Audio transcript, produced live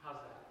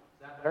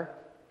Better?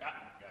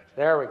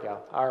 There we go.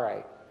 All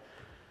right.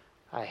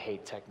 I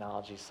hate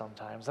technology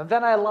sometimes, and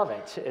then I love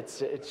it. It's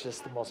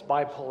just the most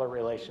bipolar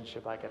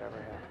relationship I could ever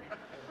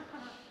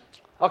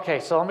have. Okay,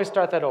 so let me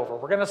start that over.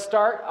 We're going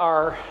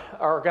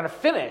to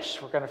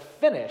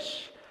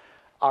finish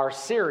our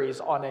series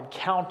on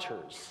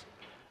encounters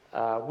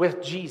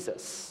with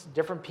Jesus.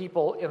 Different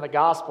people in the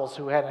Gospels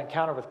who had an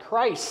encounter with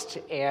Christ,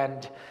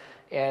 and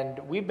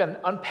we've been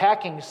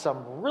unpacking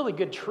some really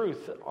good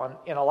truth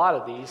in a lot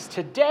of these.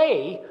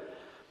 Today,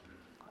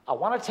 I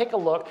want to take a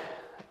look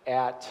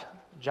at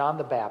John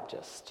the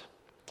Baptist,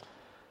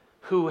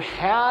 who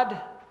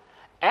had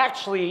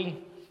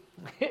actually,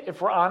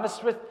 if I'm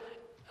honest with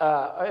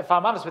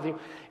you,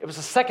 it was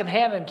a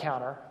secondhand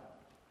encounter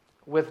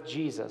with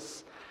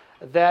Jesus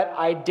that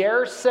I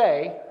dare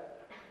say,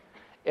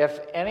 if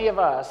any of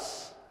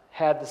us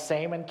had the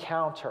same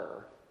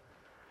encounter,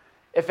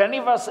 if any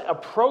of us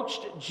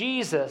approached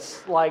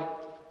Jesus like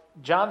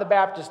John the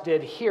Baptist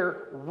did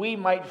here, we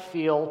might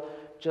feel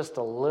just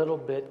a little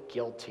bit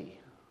guilty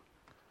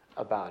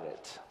about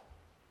it.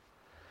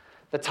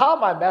 The title of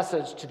my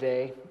message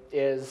today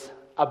is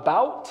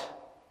About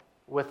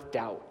with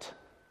Doubt.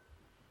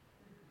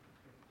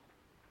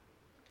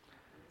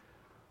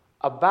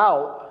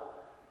 About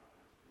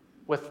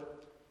with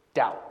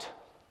doubt.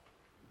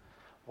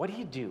 What do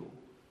you do?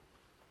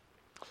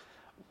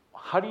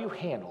 How do you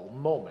handle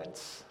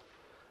moments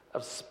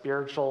of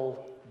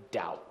spiritual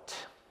doubt?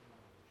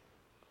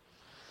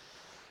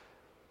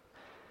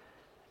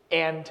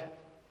 And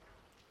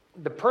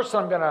the person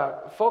I'm going to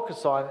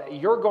focus on,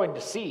 you're going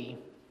to see,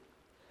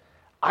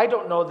 I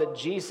don't know that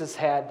Jesus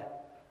had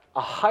a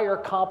higher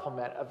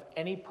complement of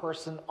any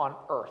person on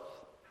earth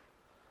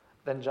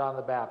than John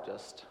the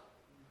Baptist,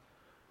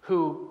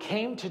 who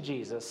came to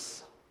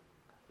Jesus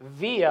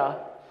via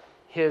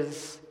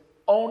his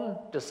own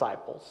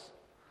disciples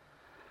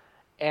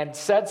and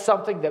said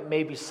something that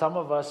maybe some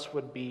of us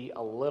would be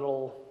a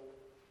little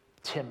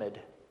timid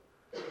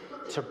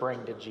to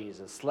bring to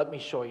Jesus. Let me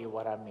show you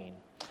what I mean.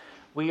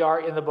 We are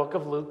in the book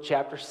of Luke,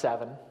 chapter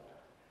 7,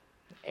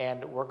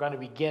 and we're going to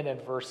begin in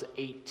verse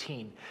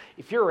 18.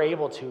 If you're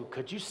able to,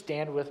 could you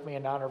stand with me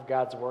in honor of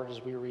God's word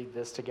as we read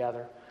this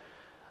together?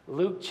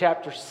 Luke,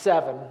 chapter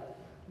 7,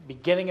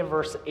 beginning in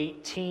verse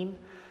 18,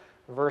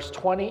 verse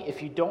 20.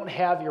 If you don't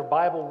have your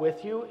Bible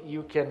with you,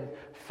 you can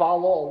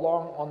follow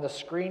along on the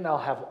screen. I'll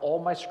have all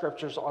my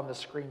scriptures on the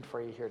screen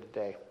for you here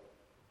today.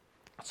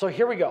 So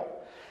here we go.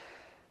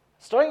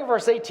 Starting in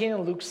verse 18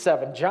 in Luke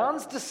 7,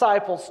 John's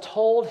disciples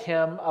told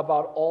him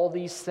about all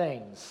these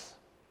things.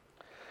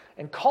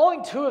 And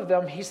calling two of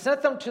them, he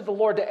sent them to the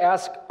Lord to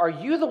ask, "Are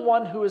you the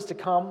one who is to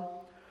come,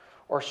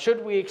 or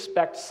should we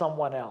expect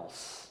someone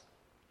else?"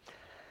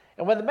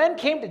 And when the men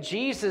came to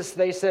Jesus,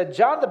 they said,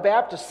 "John the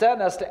Baptist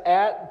sent us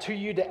to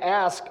you to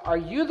ask, are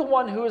you the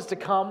one who is to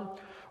come,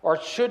 or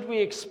should we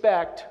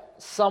expect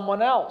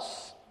someone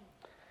else?"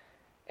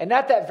 And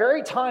at that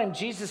very time,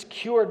 Jesus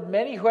cured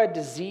many who had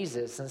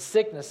diseases and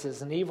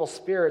sicknesses and evil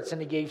spirits,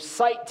 and he gave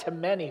sight to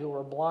many who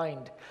were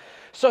blind.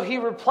 So he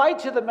replied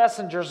to the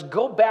messengers,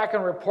 "Go back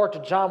and report to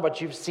John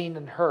what you've seen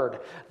and heard.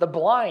 The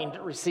blind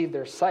receive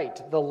their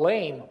sight, the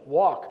lame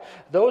walk,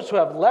 those who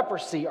have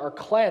leprosy are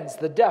cleansed,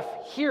 the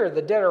deaf hear,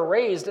 the dead are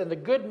raised, and the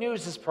good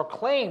news is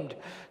proclaimed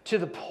to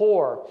the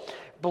poor.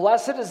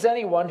 Blessed is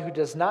anyone who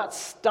does not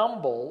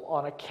stumble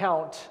on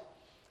account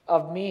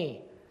of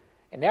me."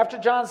 And after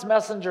John's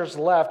messengers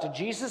left,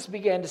 Jesus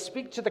began to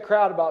speak to the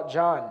crowd about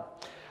John.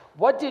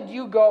 "What did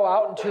you go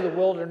out into the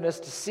wilderness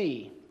to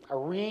see? A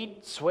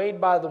reed swayed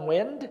by the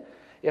wind?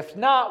 If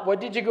not, what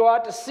did you go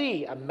out to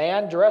see? A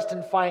man dressed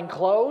in fine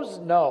clothes?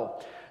 No.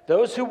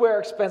 Those who wear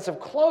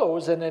expensive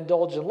clothes and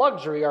indulge in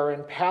luxury are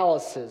in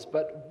palaces.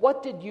 But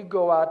what did you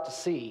go out to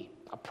see?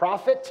 A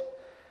prophet?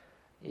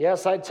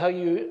 Yes, I tell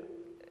you,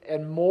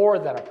 and more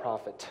than a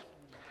prophet.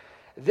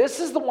 This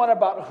is the one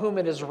about whom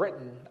it is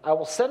written, 'I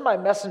will send my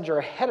messenger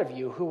ahead of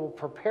you who will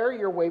prepare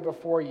your way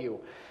before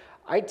you.'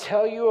 I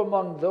tell you,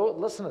 among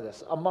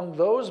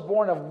those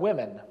born of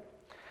women,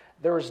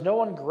 there is no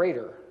one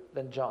greater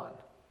than John.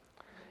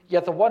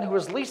 Yet the one who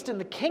is least in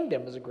the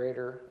kingdom is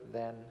greater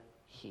than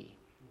he."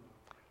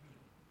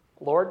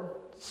 Lord,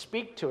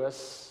 speak to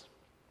us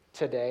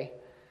today.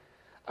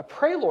 I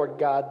pray, Lord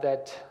God,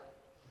 that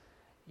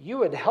you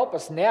would help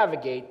us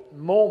navigate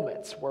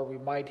moments where we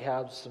might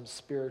have some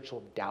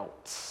spiritual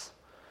doubts.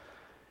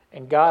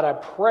 And God, I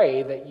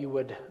pray that you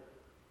would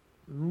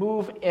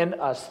move in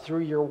us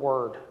through your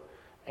word.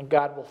 And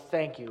God will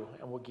thank you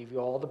and we'll give you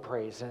all the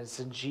praise. And it's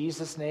in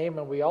Jesus' name.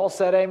 And we all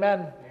said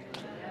amen.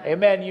 Amen.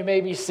 Amen. You may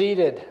be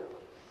seated.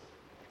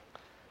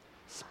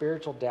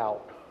 Spiritual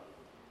doubt.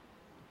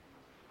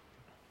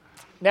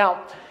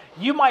 Now,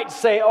 you might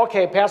say,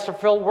 okay, Pastor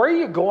Phil, where are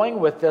you going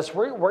with this?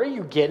 Where are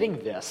you getting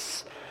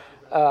this?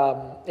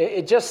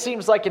 It just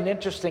seems like an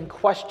interesting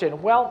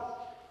question. Well,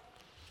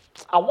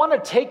 I want to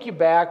take you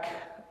back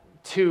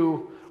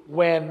to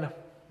when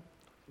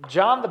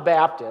John the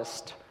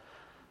Baptist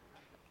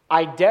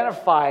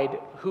identified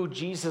who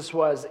Jesus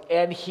was,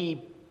 and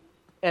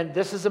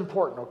this is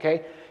important,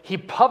 okay? He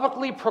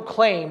publicly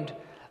proclaimed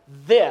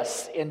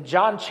this in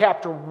John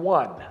chapter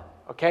 1.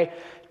 Okay?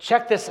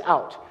 Check this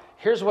out.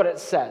 Here's what it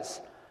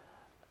says.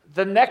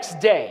 The next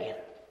day,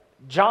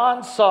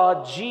 John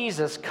saw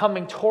Jesus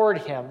coming toward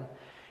him,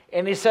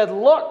 and he said,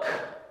 "Look,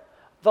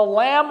 the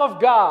Lamb of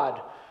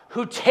God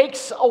who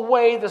takes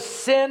away the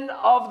sin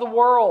of the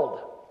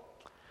world.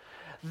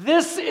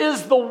 This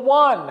is the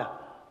one."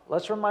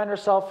 Let's remind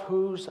ourselves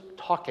who's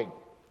talking.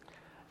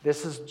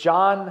 This is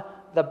John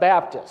the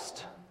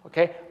Baptist.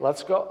 Okay,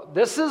 let's go.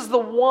 "This is the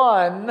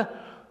one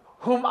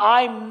whom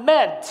I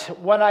meant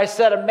when I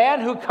said, 'A man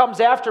who comes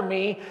after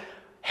me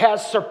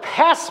has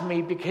surpassed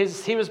me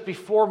because he was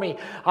before me.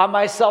 I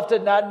myself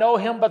did not know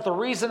him, but the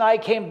reason I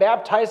came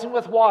baptizing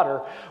with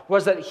water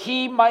was that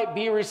he might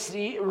be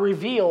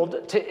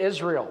revealed to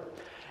Israel.'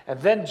 And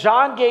then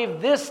John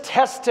gave this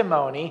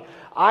testimony,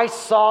 'I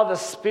saw the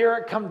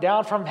Spirit come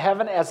down from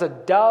heaven as a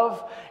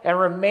dove and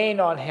remain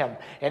on him.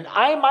 And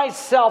I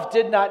myself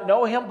did not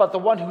know him, but the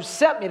one who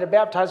sent me to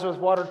baptize with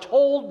water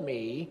told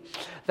me,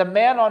 the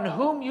man on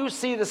whom you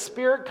see the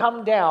Spirit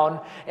come down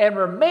and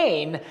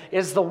remain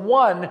is the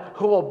one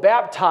who will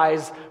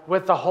baptize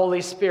with the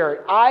Holy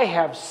Spirit. I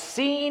have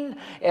seen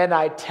and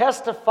I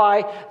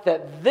testify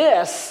that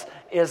this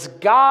is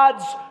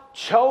God's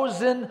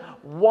chosen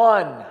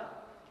one.'"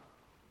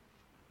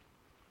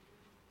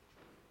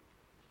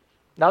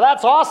 Now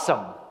that's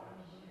awesome.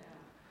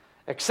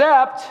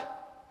 Except,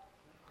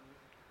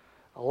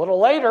 a little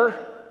later,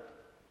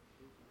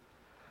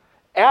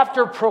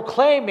 after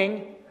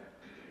proclaiming,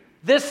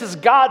 "This is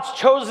God's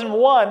chosen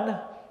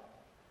one,"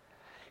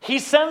 he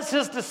sends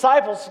his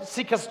disciples,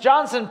 see, because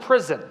John's in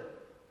prison.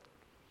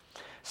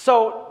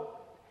 So,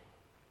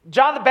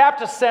 John the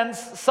Baptist sends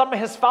some of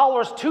his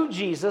followers to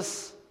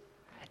Jesus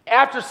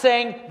after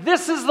saying,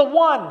 "This is the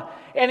one."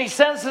 And he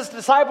sends his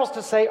disciples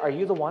to say, "Are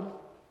you the one?"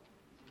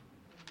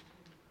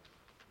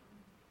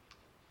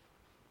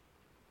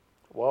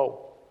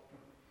 Whoa.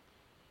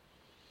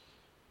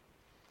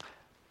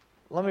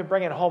 Let me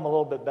bring it home a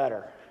little bit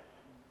better.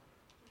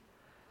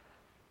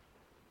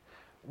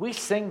 We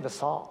sing the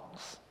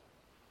songs.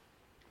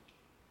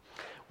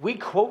 We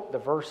quote the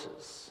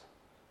verses.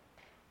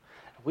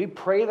 We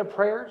pray the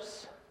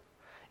prayers,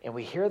 and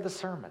we hear the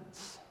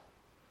sermons.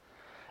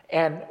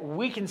 And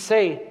we can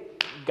say,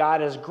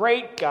 God is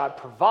great, God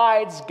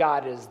provides,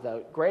 God is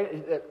the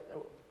great,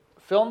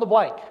 fill in the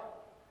blank.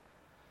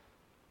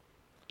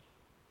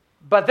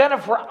 But then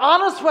if we're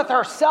honest with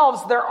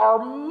ourselves, there are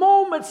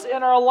moments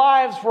in our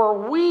lives where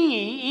we,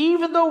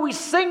 even though we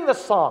sing the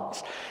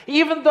songs,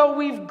 even though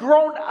we've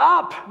grown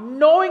up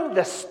knowing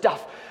this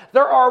stuff,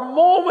 there are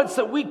moments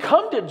that we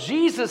come to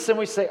Jesus and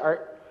we say,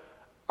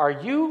 are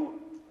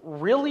you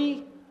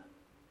really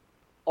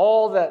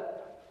all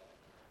that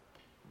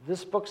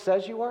this book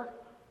says you are?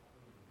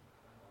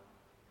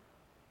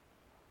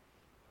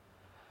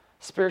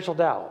 Spiritual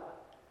doubt.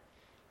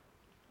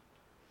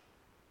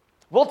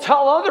 We'll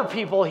tell other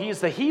people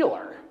he's the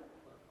healer.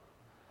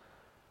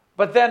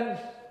 But then,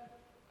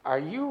 are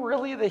you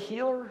really the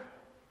healer?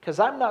 Because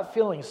I'm not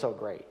feeling so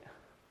great.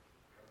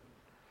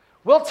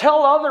 We'll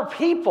tell other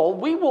people,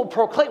 we will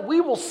proclaim, we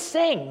will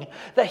sing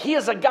that he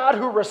is a God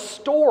who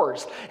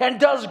restores and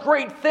does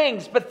great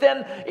things. But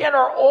then in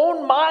our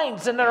own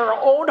minds and in our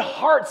own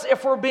hearts,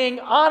 if we're being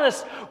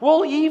honest,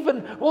 we'll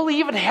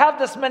even have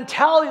this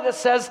mentality that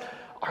says,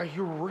 are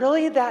you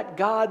really that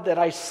God that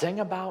I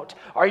sing about?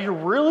 Are you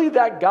really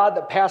that God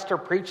that Pastor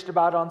preached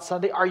about on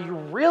Sunday? Are you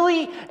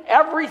really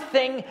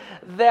everything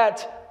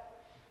that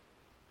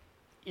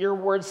your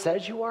word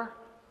says you are?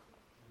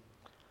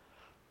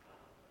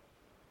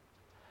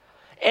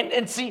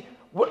 And see,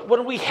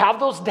 when we have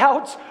those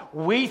doubts,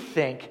 we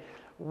think,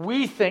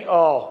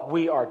 oh,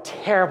 we are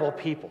terrible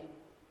people.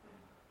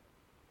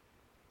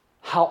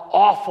 How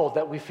awful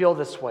that we feel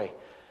this way.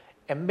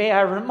 And may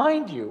I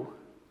remind you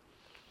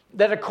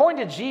that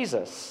according to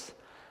Jesus,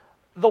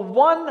 the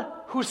one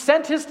who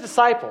sent his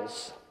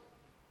disciples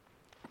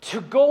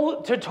to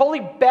totally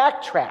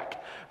backtrack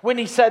when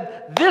he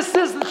said, this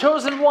is the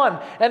chosen one,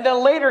 and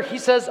then later he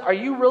says, are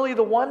you really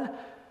the one?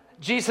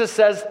 Jesus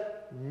says,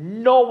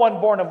 no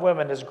one born of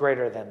women is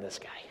greater than this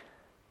guy.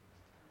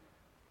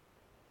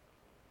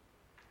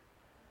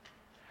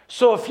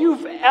 So if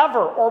you've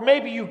ever, or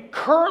maybe you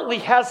currently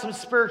have some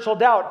spiritual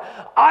doubt,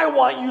 I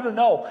want you to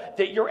know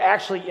that you're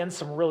actually in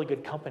some really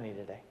good company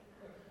today.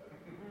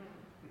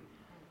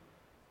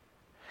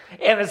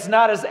 And it's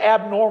not as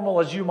abnormal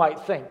as you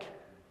might think.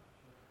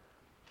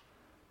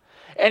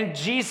 And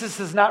Jesus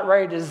is not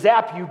ready to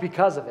zap you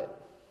because of it.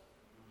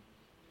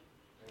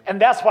 And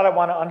that's what I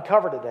want to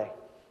uncover today.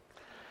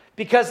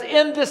 Because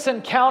in this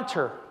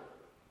encounter,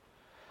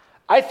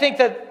 I think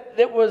that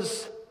it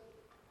was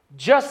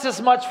just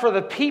as much for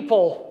the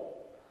people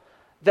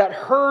that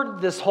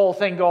heard this whole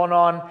thing going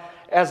on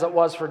as it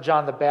was for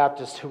John the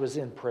Baptist, who was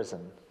in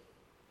prison.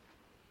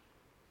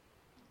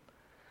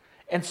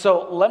 And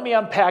so let me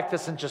unpack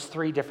this in just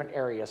 3 different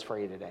areas for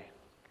you today.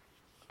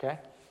 Okay?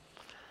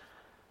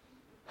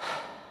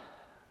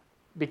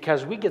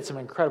 Because we get some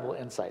incredible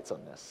insights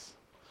on this.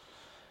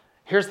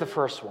 Here's the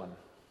first one.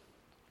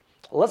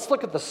 Let's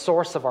look at the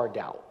source of our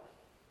doubt.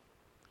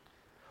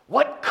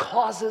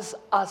 causes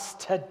us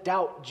to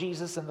doubt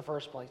Jesus in the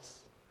first place?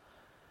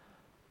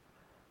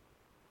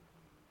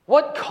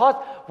 What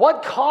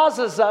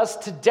causes us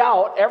to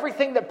doubt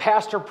everything that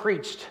Pastor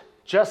preached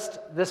just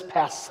this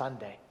past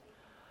Sunday?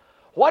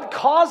 What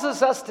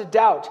causes us to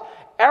doubt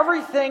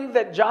everything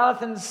that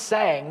Jonathan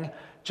sang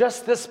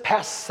just this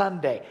past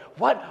Sunday?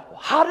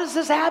 How does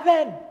this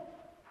happen?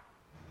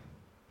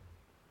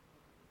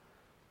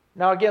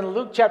 Now again,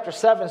 Luke chapter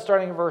 7,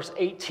 starting in verse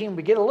 18,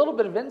 we get a little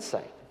bit of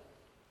insight.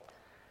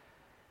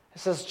 It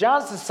says,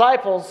 John's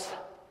disciples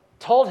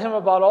told him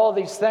about all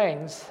these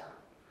things,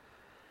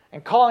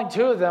 and calling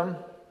two of them,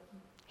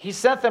 he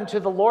sent them to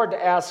the Lord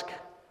to ask,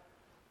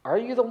 are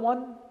you the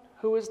one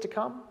who is to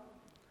come?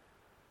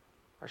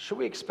 Or should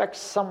we expect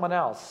someone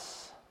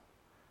else?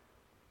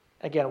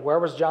 Again, where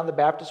was John the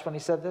Baptist when he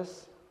said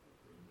this?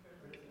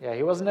 Yeah,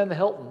 he wasn't in the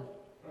Hilton.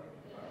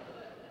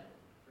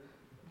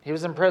 He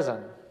was in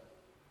prison.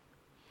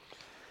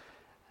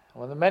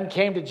 When the men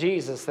came to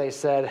Jesus, they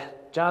said,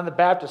 John the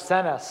Baptist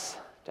sent us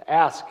to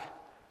ask,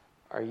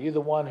 are you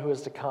the one who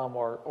is to come,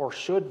 or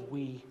should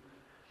we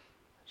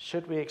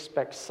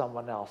expect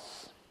someone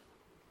else?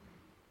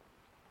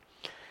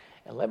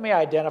 And let me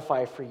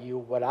identify for you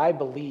what I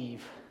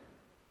believe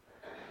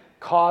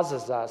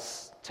causes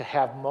us to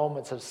have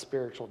moments of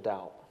spiritual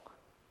doubt.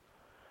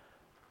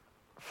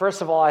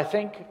 First of all, I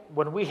think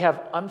when we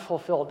have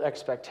unfulfilled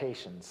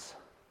expectations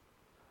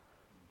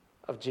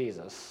of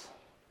Jesus,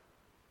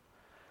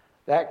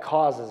 that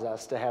causes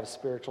us to have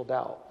spiritual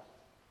doubt.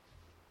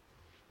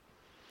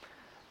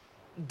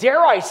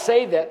 Dare I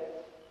say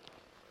that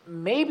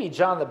maybe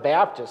John the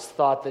Baptist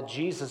thought that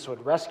Jesus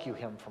would rescue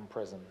him from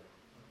prison,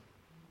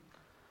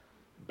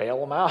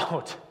 bail him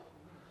out.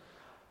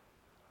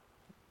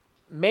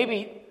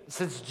 Maybe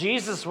since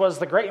Jesus was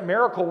the great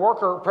miracle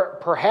worker,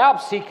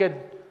 perhaps he could,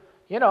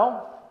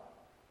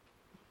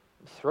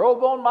 throw a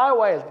bone my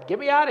way, get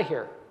me out of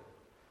here.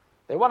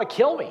 They want to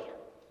kill me.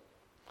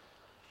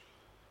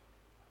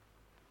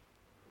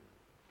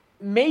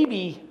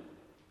 Maybe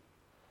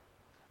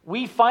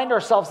we find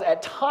ourselves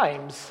at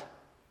times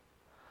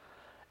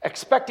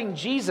expecting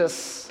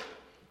Jesus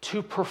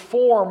to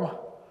perform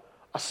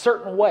a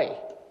certain way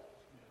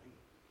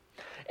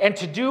and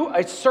to do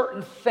a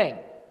certain thing.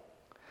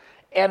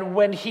 And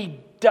when he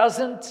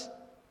doesn't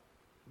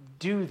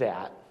do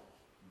that,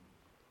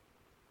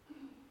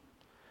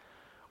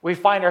 we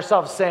find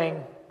ourselves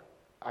saying,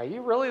 are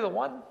you really the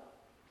one?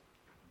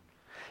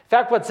 In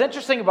fact, what's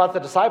interesting about the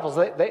disciples,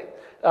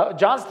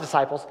 John's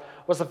disciples,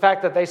 was the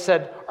fact that they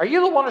said, are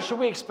you the one or should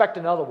we expect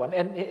another one?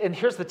 And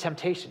here's the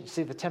temptation.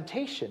 See, the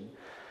temptation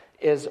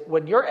is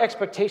when your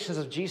expectations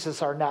of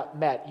Jesus are not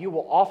met, you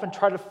will often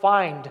try to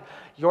find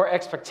your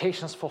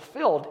expectations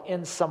fulfilled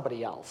in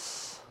somebody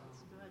else.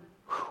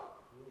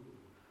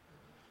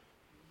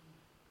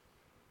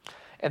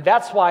 And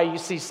that's why you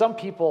see some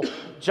people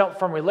jump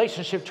from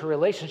relationship to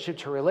relationship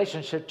to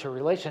relationship to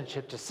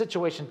relationship to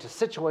situation to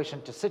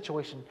situation to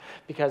situation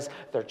because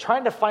they're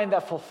trying to find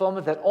that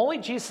fulfillment that only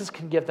Jesus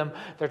can give them.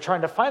 They're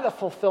trying to find that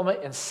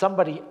fulfillment in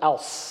somebody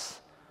else.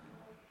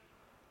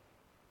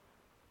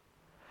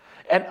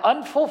 And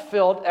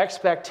unfulfilled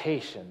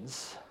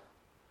expectations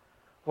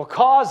will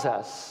cause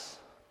us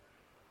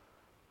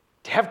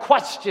to have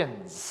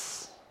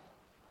questions,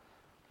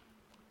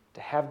 to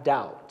have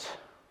doubt.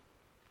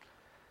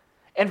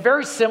 And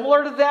very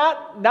similar to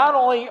that, not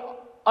only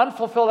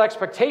unfulfilled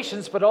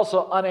expectations, but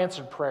also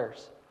unanswered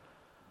prayers.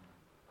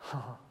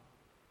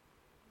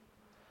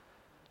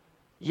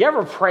 You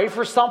ever pray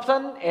for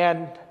something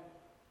and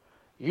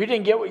you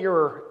didn't get what you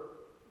were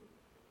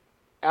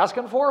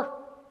asking for?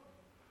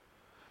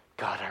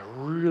 God, I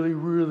really,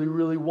 really,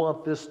 really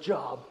want this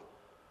job.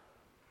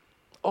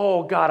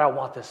 Oh, God, I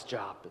want this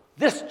job.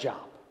 This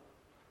job.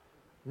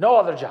 No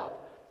other job.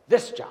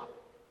 This job.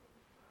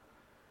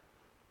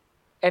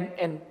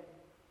 And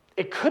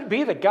it could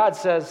be that God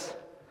says,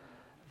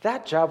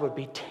 that job would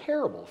be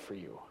terrible for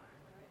you.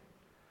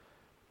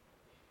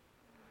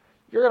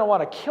 You're going to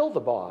want to kill the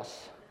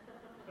boss.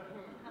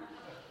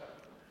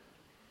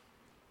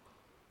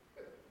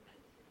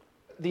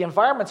 The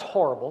environment's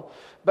horrible,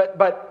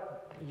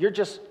 but you're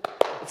just,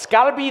 it's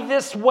got to be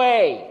this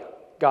way,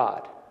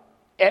 God.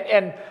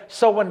 And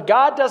so when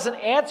God doesn't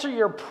answer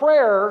your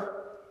prayer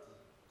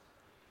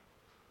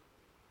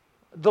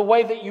the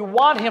way that you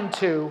want him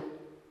to,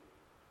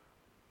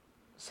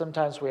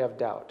 sometimes we have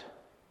doubt.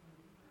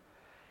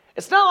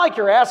 It's not like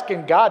you're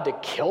asking God to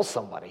kill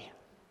somebody.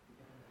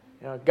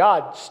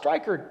 God,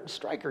 strike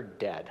her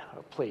dead,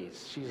 oh,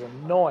 please. She's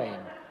annoying.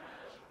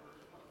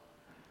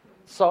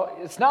 So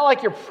it's not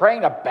like you're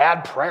praying a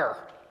bad prayer.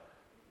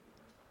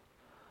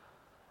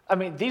 I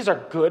mean, these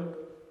are good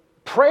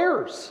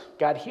prayers.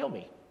 God, heal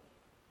me.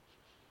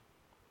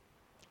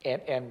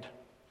 And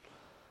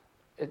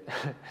it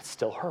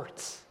still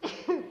hurts.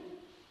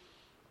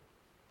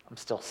 I'm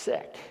still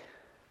sick.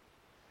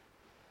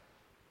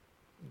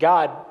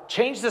 God,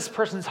 change this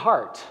person's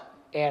heart,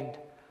 and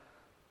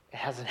it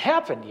hasn't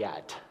happened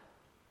yet.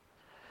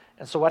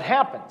 And so what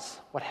happens?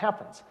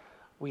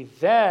 We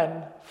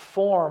then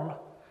form,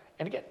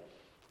 and again,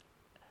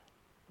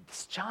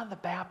 It's John the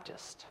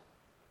Baptist.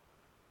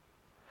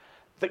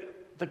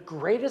 The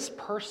greatest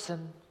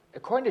person,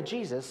 according to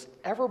Jesus,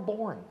 ever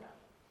born.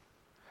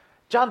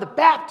 John the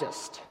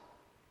Baptist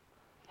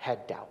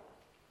had doubt.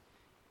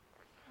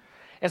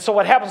 And so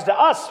what happens to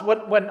us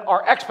when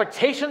our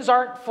expectations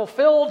aren't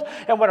fulfilled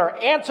and when our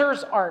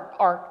answers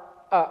or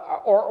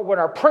when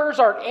our prayers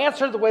aren't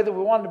answered the way that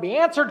we want them to be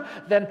answered,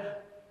 then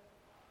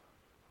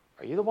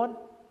are you the one?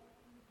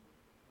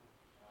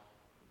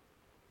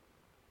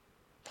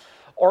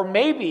 Or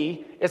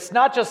maybe it's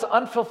not just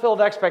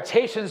unfulfilled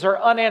expectations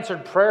or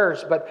unanswered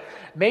prayers, but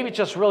maybe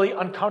just really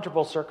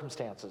uncomfortable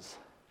circumstances.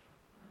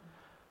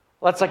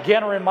 Let's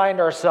again remind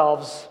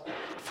ourselves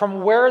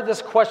from where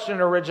this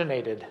question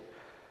originated.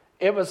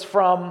 It was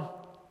from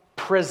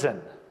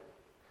prison.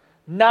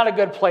 Not a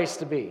good place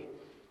to be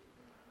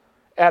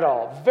at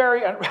all.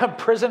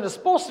 Prison is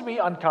supposed to be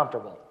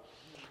uncomfortable.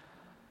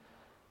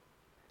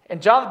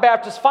 And John the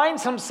Baptist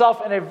finds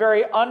himself in a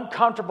very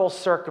uncomfortable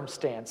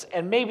circumstance.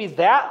 And maybe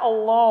that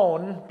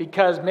alone,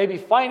 because maybe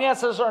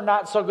finances are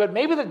not so good,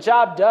 maybe the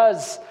job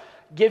does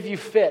give you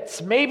fits.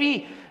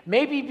 Maybe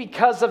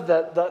because of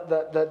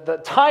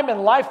the time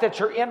in life that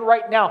you're in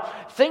right now,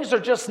 things are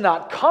just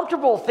not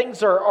comfortable.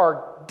 Things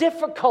are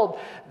difficult.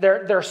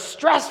 They're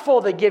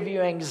stressful. They give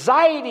you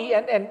anxiety,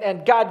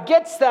 and God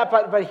gets that.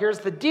 But here's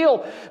the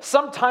deal.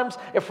 Sometimes,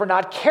 if we're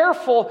not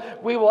careful,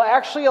 we will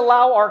actually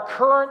allow our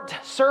current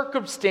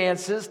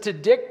circumstances to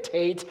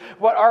dictate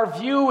what our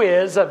view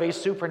is of a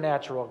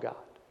supernatural God.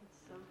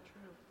 So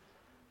true.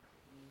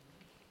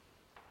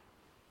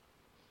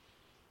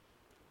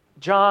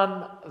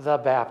 John the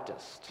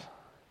Baptist,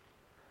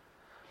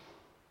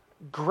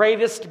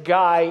 greatest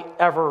guy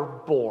ever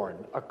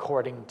born,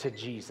 according to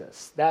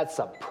Jesus. That's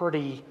a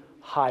pretty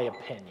high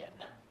opinion.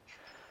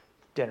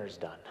 Dinner's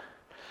done.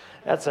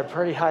 That's a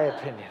pretty high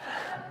opinion.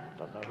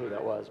 Don't know who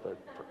that was, but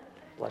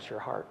bless your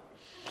heart.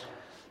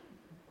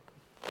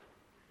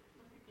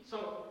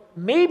 So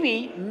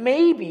maybe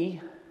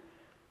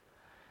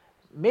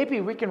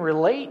we can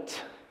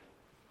relate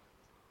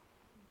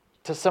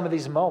to some of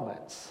these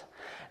moments.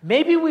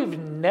 Maybe we've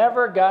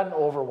never gotten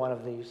over one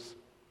of these.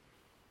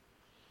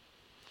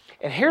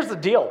 And here's the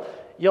deal.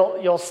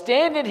 You'll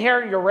stand in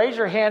here, you'll raise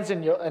your hands,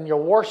 and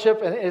you'll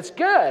worship, and it's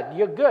good.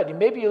 You're good.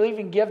 Maybe you'll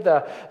even give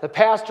the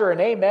pastor an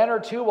amen or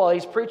two while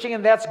he's preaching,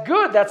 and that's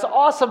good. That's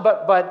awesome.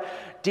 But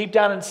deep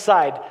down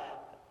inside,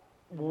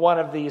 one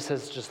of these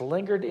has just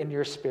lingered in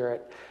your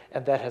spirit,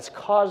 and that has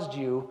caused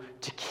you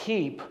to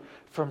keep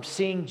from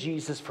seeing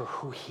Jesus for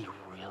who he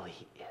really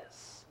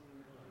is.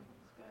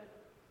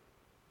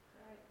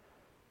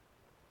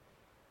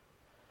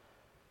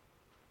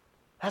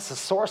 That's the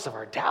source of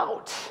our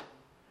doubt.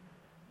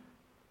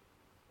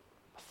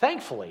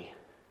 Thankfully,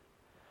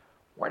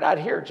 we're not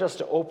here just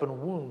to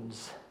open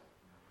wounds.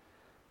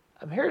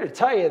 I'm here to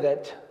tell you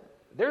that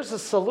there's a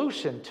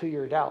solution to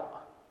your doubt.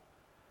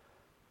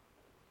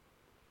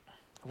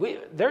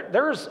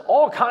 There's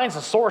all kinds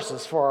of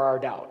sources for our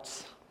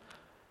doubts.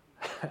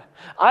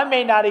 I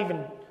may not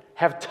even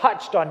have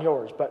touched on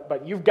yours,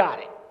 but you've got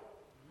it,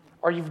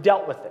 or you've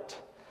dealt with it.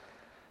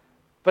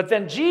 But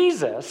then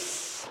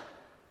Jesus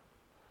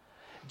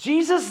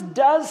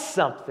does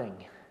something.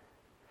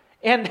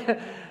 And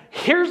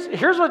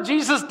here's what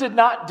Jesus did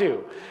not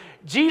do.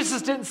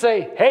 Jesus didn't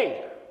say,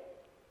 hey,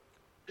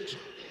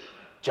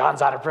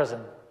 John's out of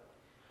prison.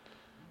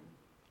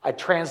 I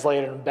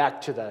translated him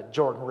back to the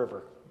Jordan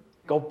River.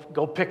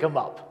 Go pick him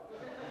up.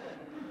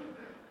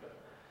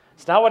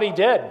 It's not what he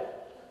did.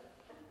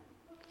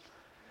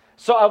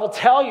 So I will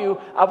tell you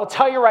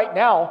right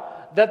now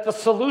that the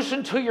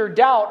solution to your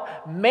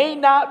doubt may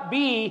not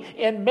be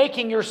in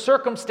making your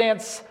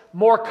circumstance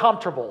more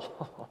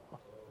comfortable.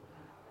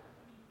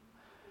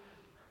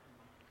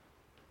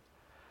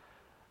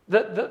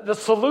 The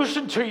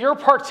solution to your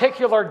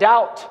particular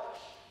doubt,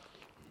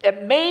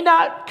 it may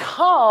not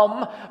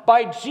come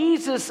by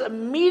Jesus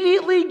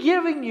immediately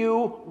giving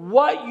you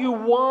what you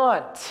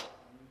want.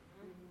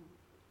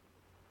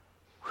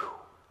 Whew.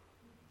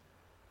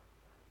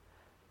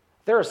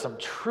 There is some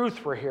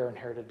truth we're hearing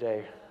here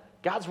today.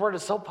 God's word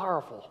is so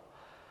powerful.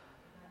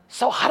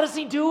 So how does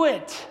he do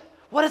it?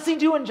 What does he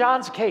do in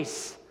John's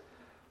case?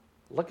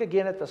 Look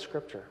again at the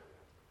scripture.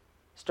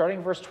 Starting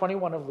in verse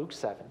 21 of Luke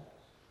 7.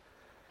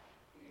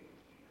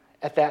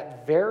 At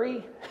that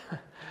very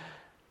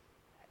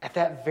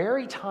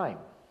time,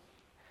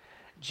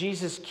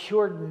 Jesus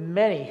cured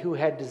many who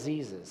had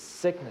diseases,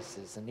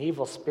 sicknesses, and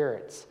evil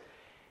spirits,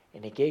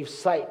 and he gave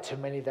sight to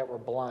many that were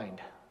blind.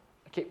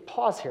 Okay,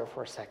 pause here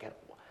for a second.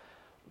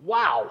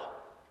 Wow.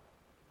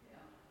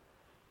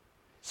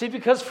 See,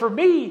 because for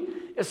me,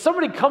 if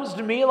somebody comes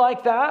to me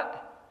like that,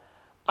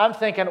 I'm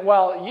thinking,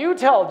 well, you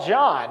tell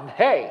John,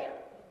 hey,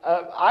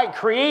 I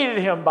created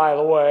him, by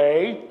the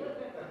way.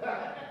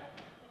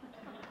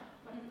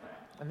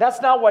 And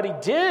that's not what he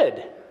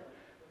did.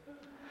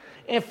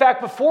 In fact,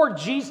 before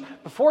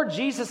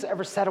Jesus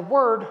ever said a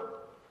word,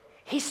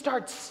 he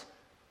starts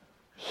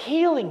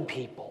healing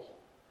people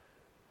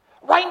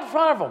right in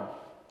front of them.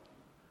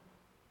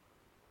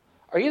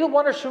 Are you the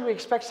one, or should we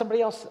expect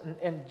somebody else?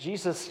 And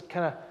Jesus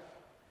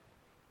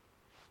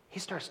he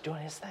starts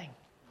doing his thing.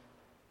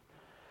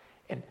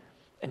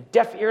 And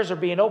deaf ears are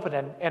being opened,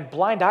 and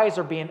blind eyes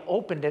are being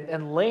opened,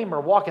 and lame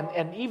are walking,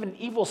 and even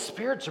evil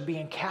spirits are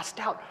being cast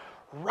out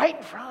right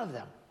in front of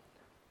them.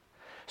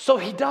 So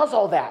he does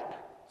all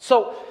that.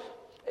 So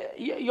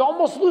you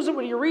almost lose it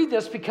when you read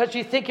this, because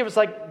you think it was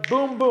like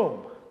boom,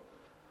 boom.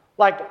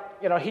 Like,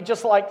 he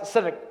just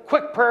said a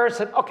quick prayer and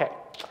said, okay,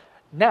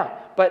 now.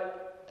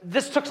 But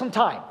this took some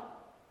time.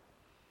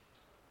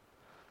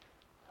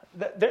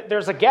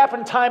 There's a gap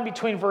in time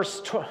between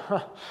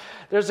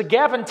there's a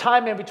gap in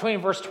time in between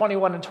verse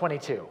 21 and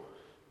 22.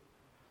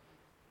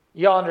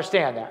 You all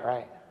understand that,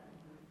 right?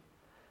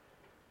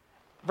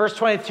 Verse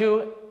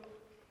 22,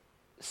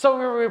 so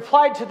we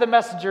replied to the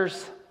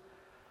messengers,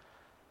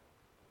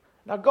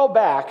 now go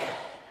back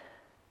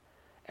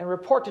and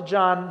report to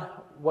John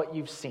what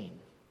you've seen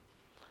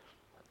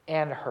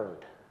and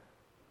heard.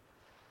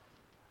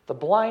 The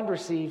blind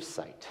receive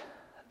sight,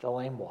 the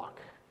lame walk.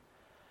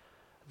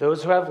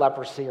 Those who have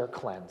leprosy are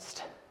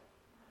cleansed.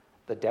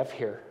 The deaf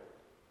hear,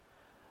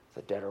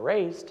 the dead are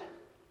raised,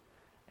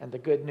 and the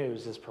good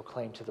news is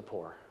proclaimed to the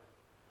poor.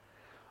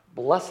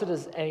 Blessed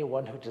is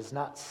anyone who does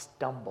not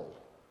stumble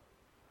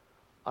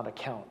on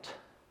account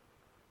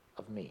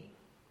of me.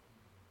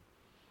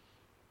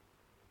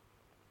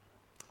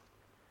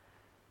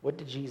 What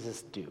did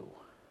Jesus do?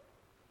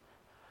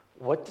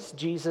 What does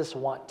Jesus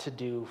want to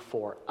do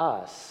for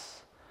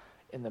us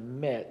in the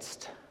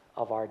midst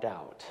of our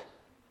doubt?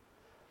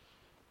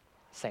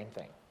 Same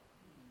thing.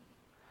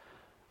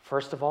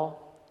 First of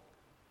all,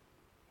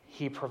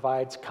 he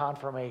provides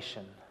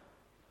confirmation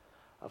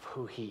of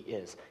who he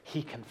is.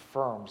 He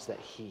confirms that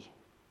he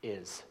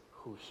is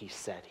who he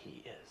said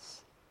he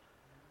is.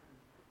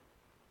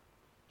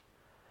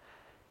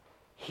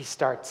 He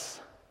starts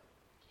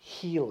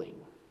healing.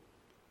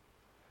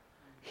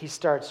 He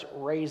starts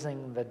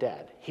raising the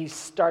dead. He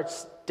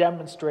starts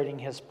demonstrating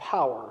his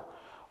power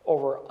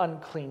over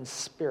unclean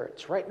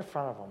spirits right in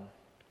front of them.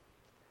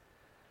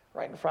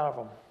 Right in front of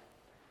them.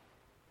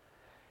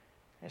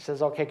 He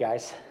says, okay,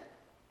 guys,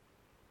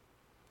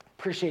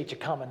 appreciate you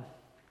coming.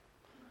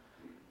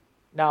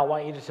 Now I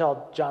want you to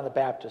tell John the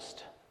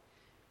Baptist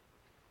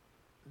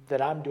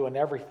that I'm doing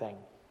everything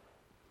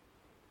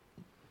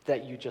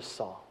that you just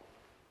saw.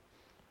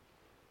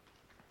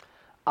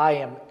 I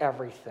am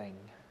everything.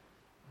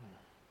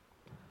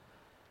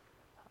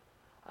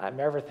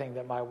 I'm everything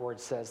that my word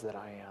says that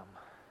I am.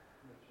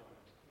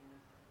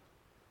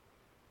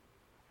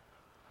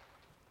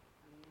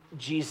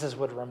 Jesus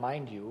would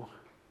remind you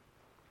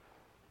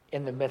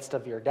in the midst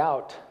of your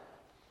doubt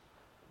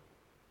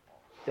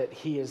that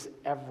he is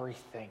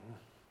everything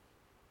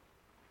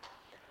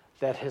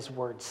that his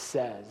word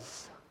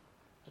says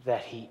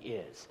that he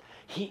is.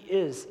 He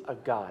is a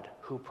God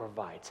who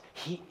provides.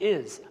 He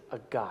is a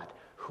God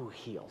who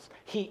heals.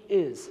 He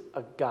is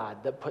a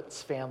God that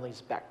puts families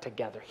back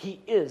together.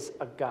 He is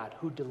a God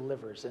who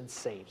delivers and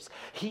saves.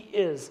 He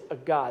is a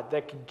God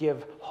that can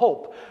give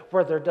hope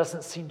where there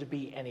doesn't seem to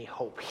be any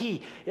hope.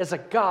 He is a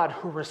God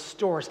who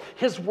restores.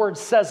 His word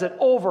says it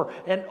over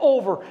and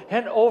over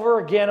and over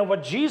again. And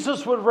what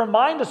Jesus would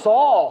remind us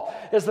all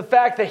is the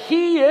fact that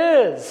he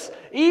is,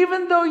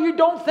 even though you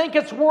don't think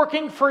it's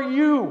working for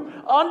you,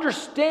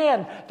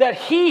 understand that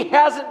he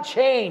hasn't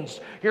changed.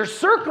 Your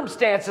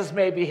circumstances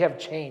maybe have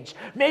changed.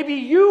 Maybe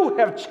you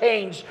have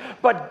changed,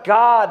 but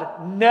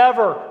God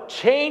never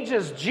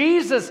changes.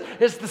 Jesus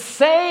is the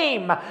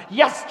same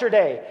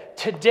yesterday,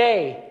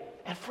 today,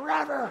 and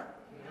forever.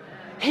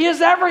 He is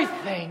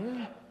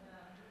everything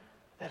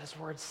that his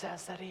word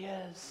says that he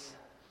is.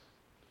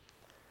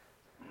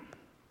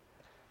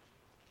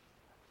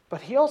 But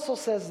he also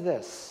says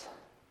this.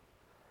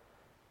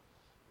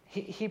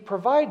 He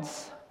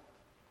provides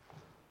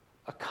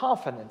a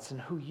confidence in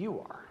who you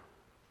are.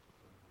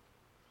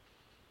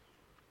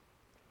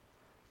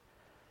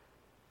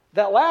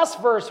 That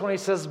last verse when he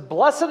says,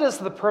 blessed is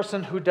the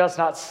person who does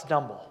not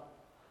stumble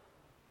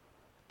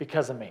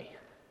because of me.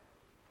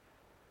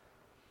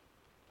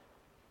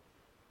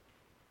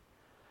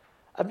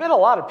 I've met a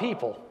lot of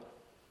people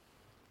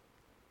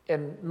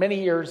in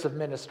many years of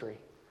ministry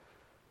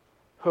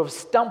who have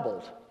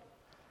stumbled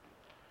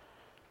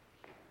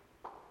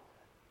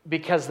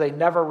because they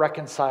never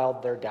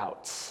reconciled their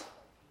doubts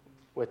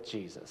with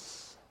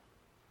Jesus.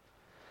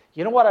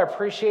 You know what I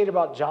appreciate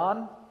about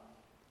John?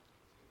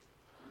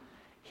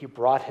 He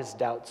brought his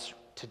doubts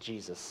to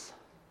Jesus.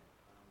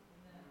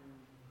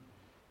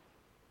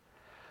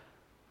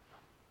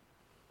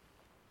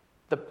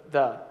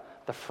 The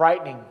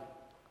frightening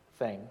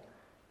thing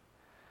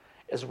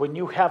is when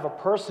you have a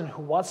person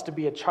who wants to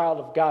be a child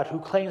of God, who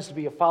claims to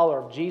be a follower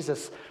of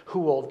Jesus,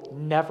 who will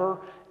never,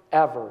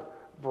 ever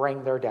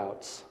bring their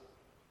doubts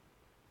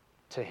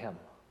to him.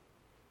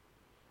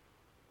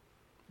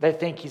 They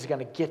think he's going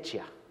to get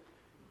you.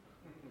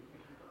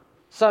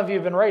 Some of you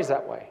have been raised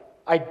that way.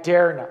 I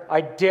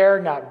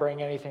dare not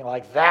bring anything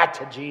like that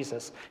to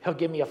Jesus. He'll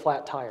give me a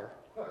flat tire.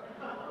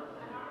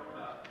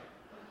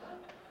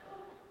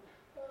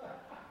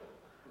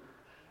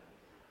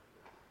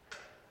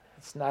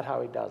 It's not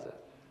how he does it.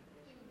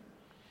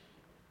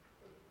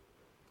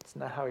 It's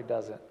not how he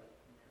does it.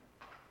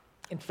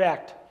 In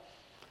fact,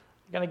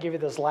 I'm going to give you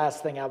this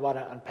last thing I want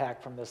to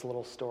unpack from this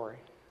little story.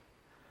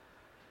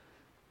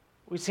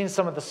 We've seen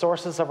some of the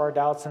sources of our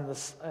doubts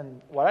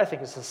and what I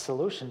think is the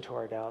solution to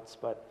our doubts,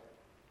 but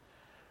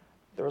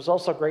there was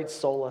also great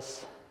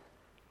solace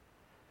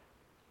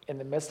in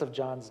the midst of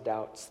John's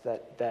doubts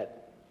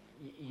that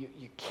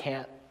you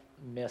can't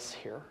miss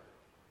here.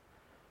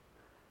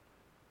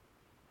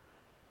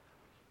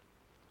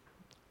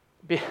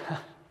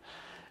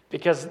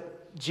 Because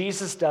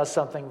Jesus does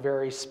something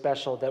very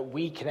special that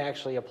we can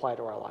actually apply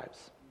to our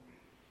lives.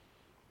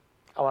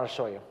 I want to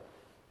show you.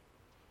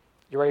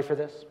 You ready for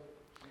this?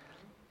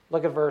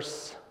 Look at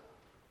verse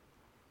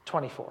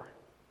 24.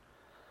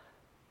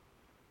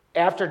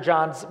 After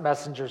John's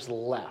messengers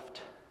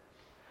left,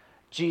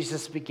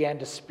 Jesus began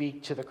to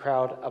speak to the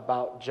crowd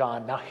about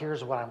John. Now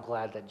here's what I'm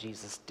glad that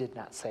Jesus did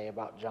not say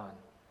about John.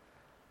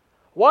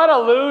 What a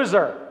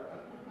loser!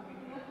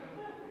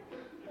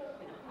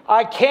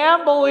 I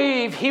can't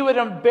believe he would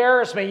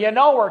embarrass me. You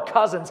know we're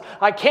cousins.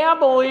 I can't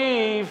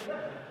believe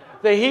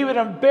that he would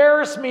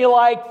embarrass me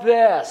like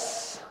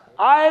this.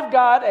 I've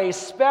got a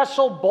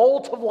special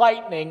bolt of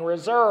lightning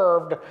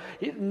reserved.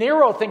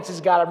 Nero thinks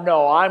he's got him.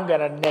 No, I'm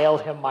going to nail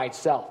him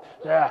myself.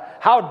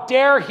 How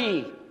dare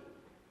he?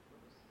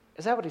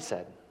 Is that what he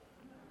said?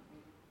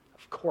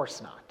 Of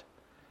course not.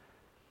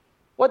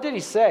 What did he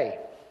say?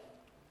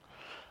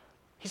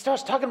 He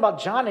starts talking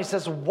about John. He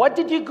says, what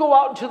did you go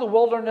out into the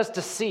wilderness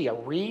to see? A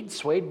reed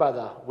swayed by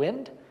the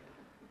wind?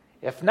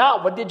 If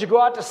not, what did you go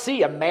out to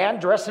see? A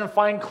man dressed in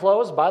fine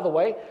clothes? By the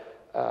way,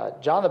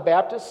 John the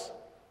Baptist,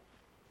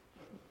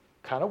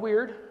 kind of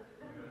weird.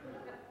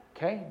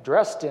 Okay,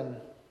 dressed in,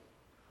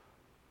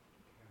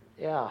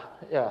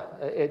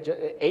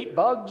 it ate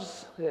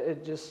bugs.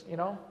 It just,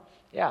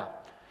 yeah.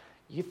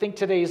 You think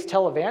today's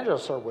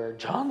televangelists are weird.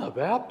 John the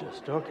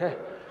Baptist, okay.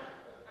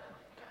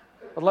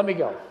 But let me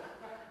go.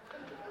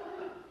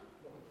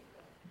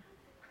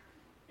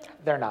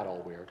 They're not all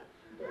weird.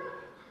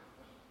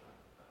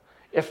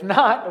 If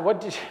not,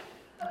 what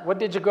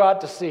did you go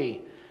out to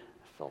see?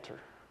 Filter.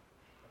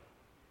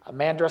 A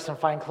man dressed in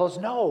fine clothes?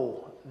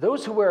 No.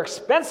 Those who wear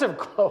expensive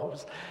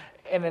clothes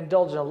and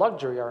indulge in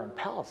luxury are in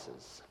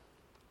palaces.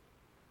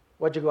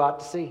 What did you go out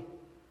to see?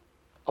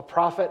 A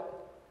prophet?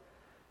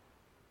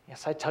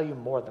 Yes, I tell you,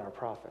 more than a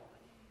prophet.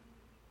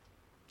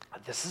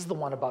 This is the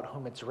one about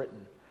whom it's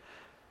written.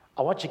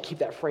 I want you to keep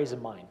that phrase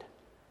in mind.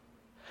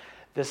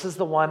 This is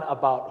the one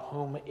about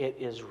whom it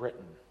is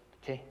written.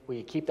 Okay? Will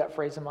you keep that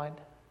phrase in mind?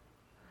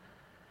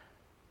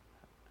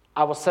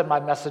 I will send my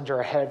messenger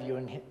ahead of you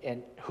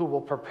and who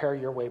will prepare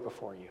your way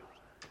before you.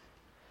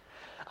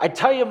 I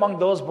tell you, among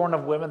those born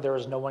of women, there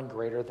is no one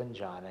greater than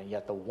John, and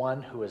yet the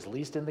one who is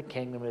least in the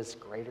kingdom is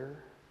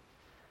greater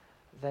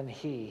than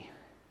he.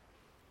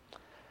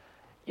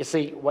 You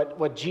see,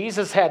 what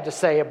Jesus had to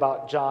say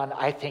about John,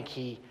 I think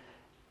he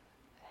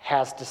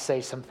has to say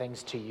some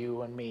things to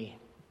you and me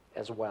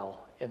as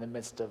well in the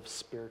midst of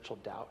spiritual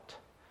doubt.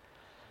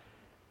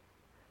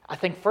 I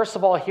think, first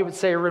of all, he would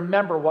say,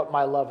 remember what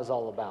my love is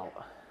all about.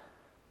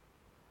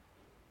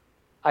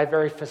 I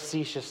very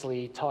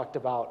facetiously talked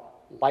about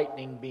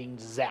lightning being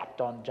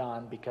zapped on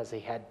John because he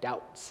had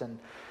doubts,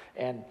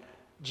 and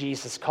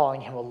Jesus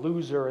calling him a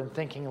loser and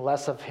thinking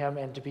less of him.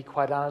 And to be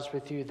quite honest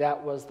with you,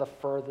 that was the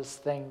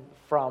furthest thing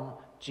from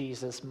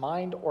Jesus'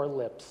 mind or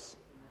lips.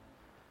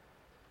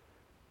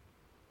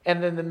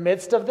 And in the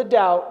midst of the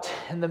doubt,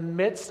 in the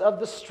midst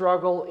of the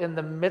struggle, in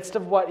the midst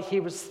of what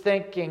he was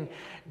thinking,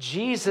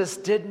 Jesus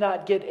did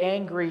not get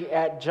angry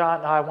at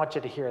John. I want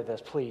you to hear this,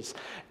 please.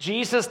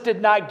 Jesus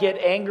did not get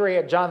angry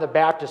at John the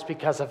Baptist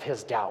because of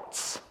his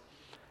doubts.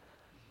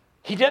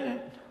 He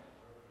didn't.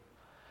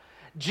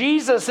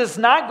 Jesus is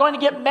not going to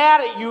get mad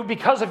at you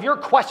because of your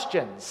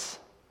questions.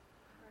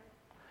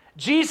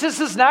 Jesus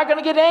is not going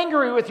to get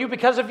angry with you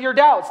because of your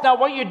doubts. Now,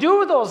 what you do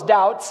with those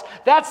doubts,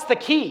 that's the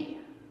key.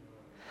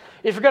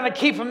 If you're going to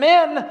keep them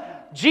in,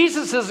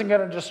 Jesus isn't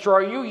going to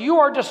destroy you. You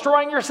are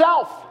destroying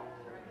yourself.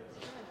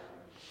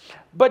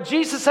 But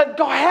Jesus said,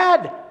 go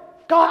ahead.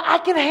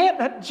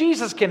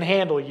 Jesus can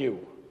handle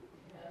you.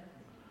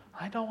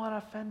 I don't want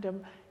to offend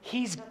him.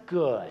 He's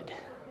good.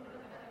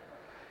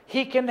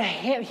 He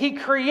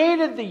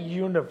created the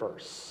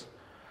universe.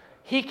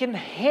 He can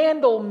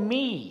handle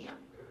me.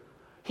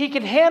 He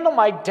can handle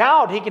my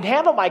doubt. He can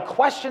handle my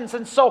questions.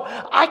 And so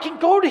I can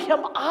go to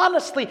him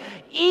honestly,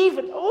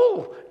 even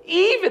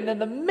in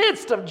the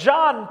midst of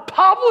John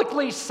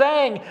publicly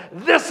saying,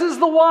 this is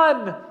the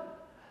one.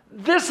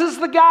 This is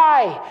the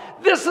guy.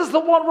 This is the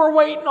one we're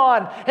waiting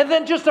on. And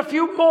then just a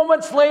few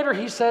moments later,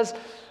 he says,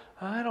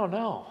 I don't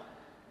know.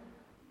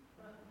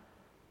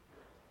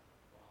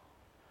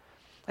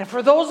 And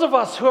for those of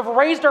us who have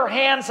raised our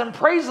hands and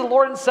praised the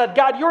Lord and said,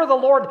 God, you're the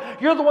Lord.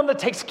 You're the one that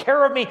takes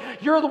care of me.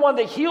 You're the one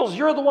that heals.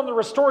 You're the one that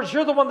restores.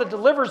 You're the one that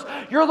delivers.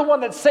 You're the one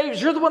that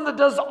saves. You're the one that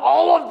does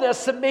all of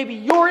this. And maybe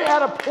you're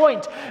at a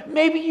point,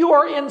 maybe you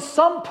are in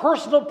some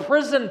personal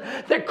prison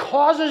that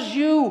causes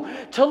you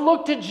to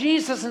look to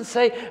Jesus and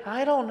say,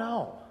 I don't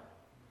know.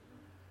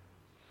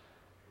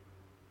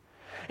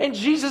 And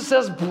Jesus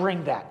says,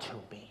 bring that to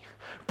me.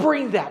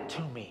 Bring that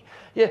to me.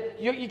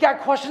 You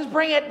got questions?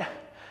 Bring it.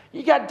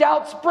 You got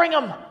doubts? Bring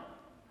them.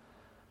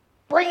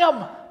 Bring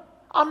them.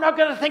 I'm not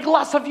going to think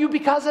less of you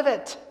because of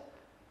it.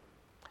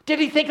 Did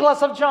he think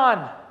less of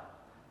John?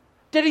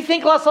 Did he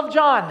think less of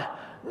John?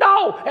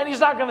 No, and he's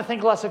not going to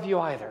think less of you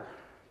either.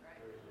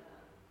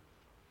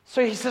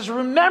 So he says,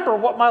 remember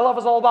what my love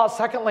is all about.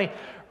 Secondly,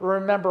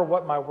 remember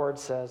what my word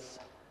says.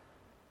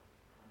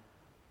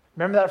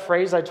 Remember that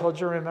phrase I told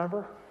you to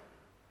remember?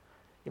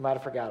 You might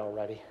have forgot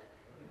already.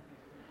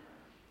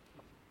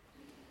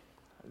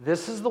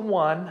 This is the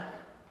one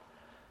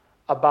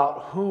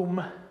about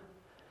whom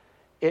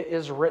it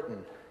is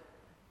written.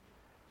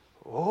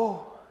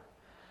 Oh,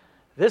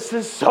 this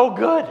is so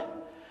good.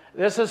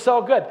 This is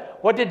so good.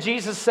 What did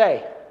Jesus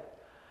say?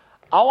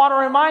 I want to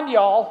remind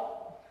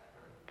y'all.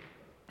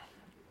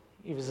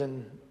 He was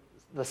in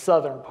the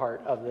southern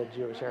part of the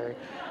Jewish area.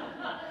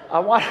 I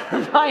want to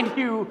remind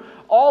you,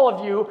 all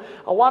of you,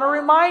 I want to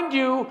remind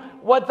you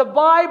what the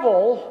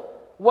Bible,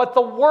 what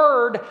the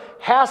Word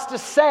has to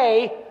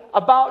say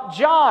about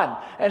John.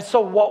 And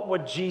so what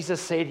would Jesus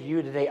say to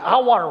you today? I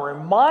want to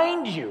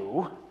remind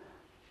you,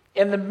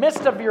 in the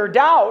midst of your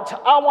doubt,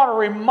 I want to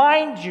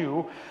remind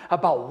you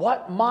about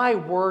what my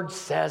Word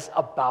says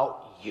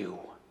about you.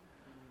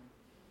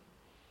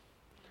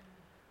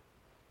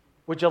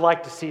 Would you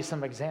like to see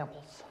some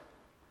examples?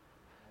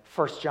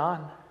 1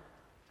 John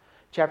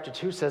chapter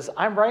 2 says,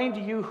 I'm writing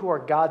to you who are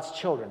God's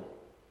children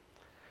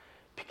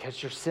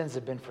because your sins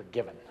have been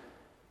forgiven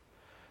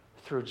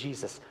through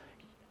Jesus.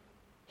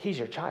 He's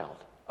your child.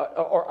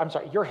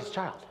 You're his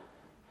child.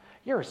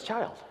 You're his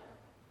child.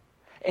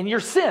 And your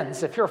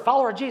sins, if you're a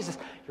follower of Jesus,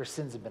 your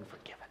sins have been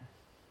forgiven.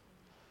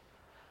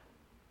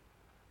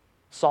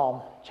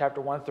 Psalm chapter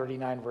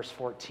 139, verse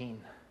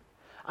 14.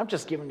 I'm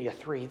just giving you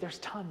 3. There's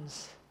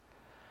tons.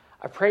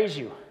 I praise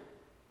you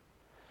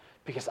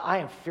because I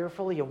am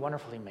fearfully and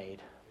wonderfully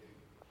made.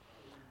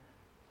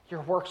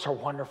 Your works are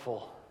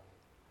wonderful.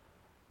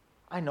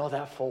 I know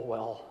that full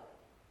well.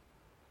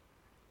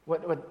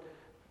 What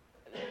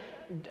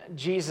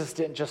Jesus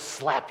didn't just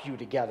slap you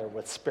together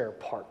with spare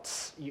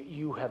parts.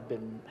 You have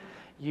been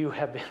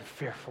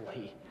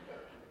fearfully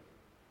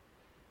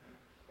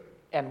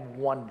and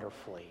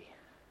wonderfully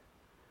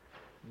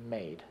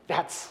made.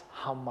 That's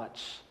how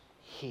much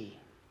he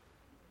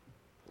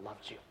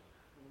loved you.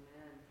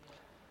 Amen.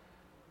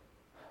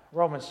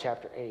 Romans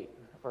chapter 8,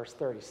 verse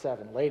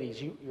 37.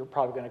 Ladies, you're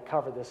probably going to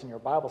cover this in your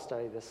Bible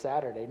study this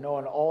Saturday.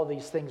 Knowing all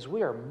these things,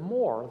 we are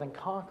more than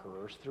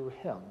conquerors through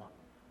him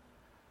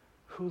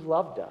who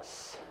loved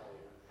us.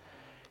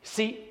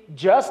 See,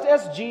 just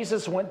as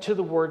Jesus went to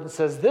the Word and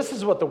says, this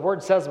is what the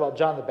Word says about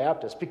John the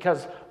Baptist,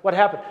 because what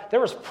happened? There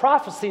was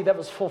prophecy that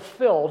was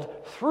fulfilled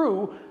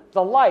through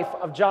the life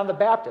of John the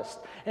Baptist.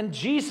 And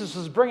Jesus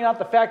was bringing out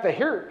the fact that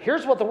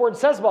here's what the Word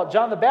says about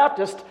John the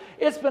Baptist.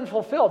 It's been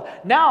fulfilled.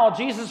 Now,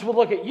 Jesus would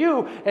look at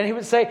you and he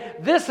would say,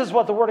 this is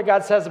what the Word of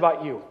God says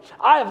about you.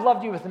 I have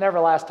loved you with an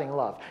everlasting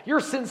love. Your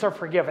sins are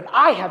forgiven.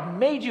 I have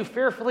made you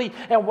fearfully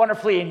and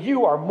wonderfully, and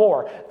you are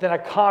more than a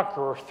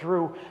conqueror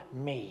through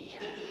me.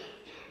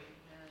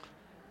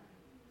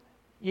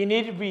 You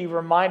need to be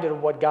reminded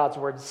of what God's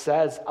Word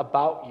says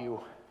about you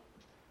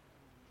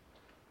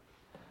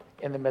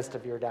in the midst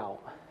of your doubt.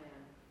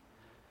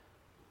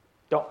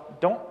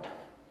 Don't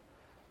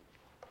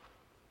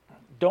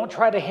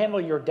try to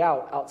handle your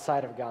doubt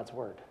outside of God's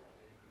Word.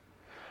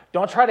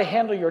 Don't try to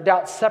handle your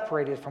doubt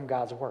separated from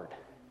God's Word.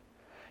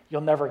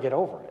 You'll never get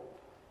over it.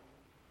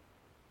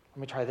 Let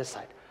me try this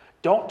side.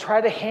 Don't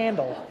try to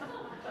handle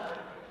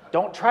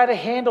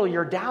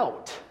your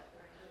doubt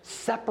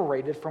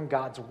separated from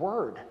God's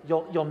Word.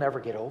 You'll never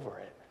get over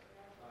it.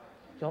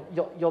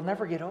 You'll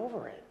never get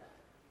over it.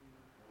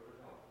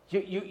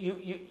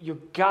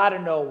 You got to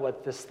know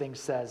what this thing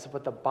says,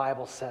 what the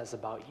Bible says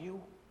about you.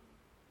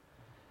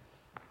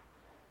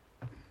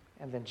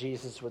 And then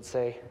Jesus would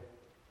say,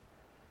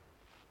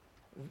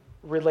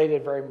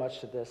 related very much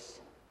to this,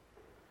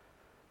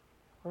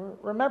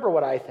 remember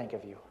what I think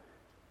of you.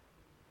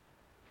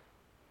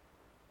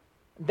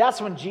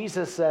 That's when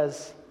Jesus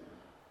says,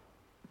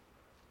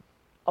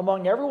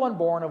 among everyone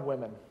born of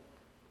women,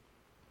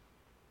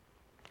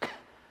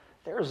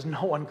 there is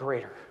no one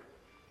greater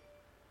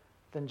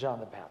than John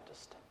the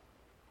Baptist.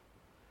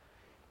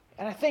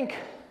 And I think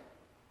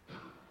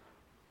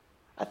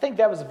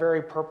that was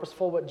very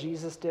purposeful what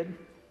Jesus did,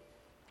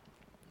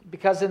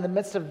 because in the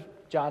midst of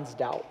John's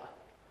doubt,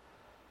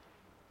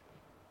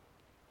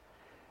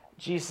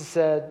 Jesus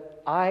said,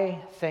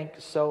 I think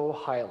so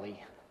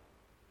highly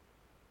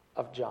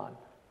of John.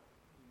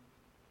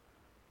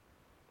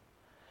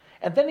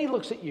 And then he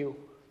looks at you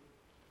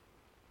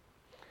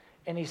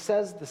and he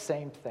says the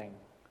same thing.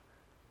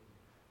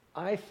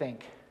 I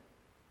think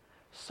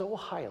so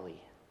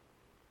highly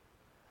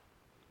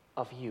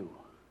of you.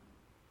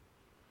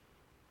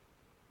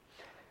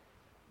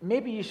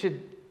 Maybe you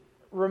should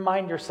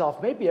remind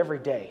yourself, maybe every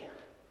day,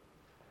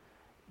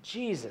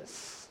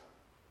 Jesus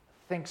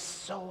thinks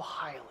so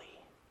highly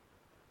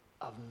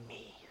of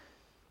me.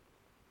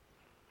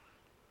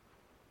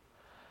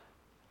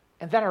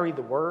 And then I read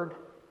the word.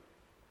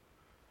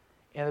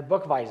 In the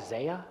book of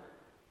Isaiah,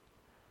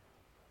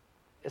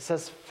 it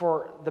says,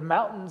 "For the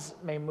mountains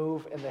may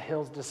move and the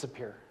hills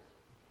disappear."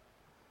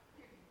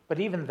 But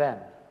even then,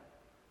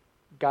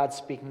 God's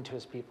speaking to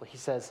his people. He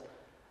says,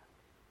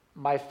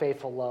 "My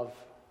faithful love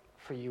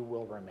for you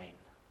will remain.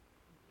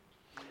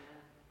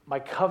 My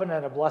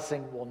covenant of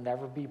blessing will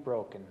never be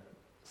broken,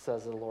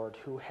 says the Lord,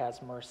 who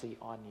has mercy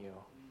on you."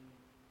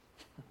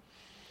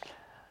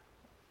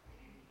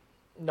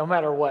 No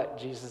matter what,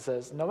 Jesus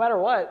says, no matter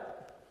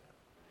what,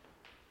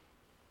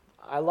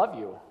 I love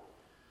you.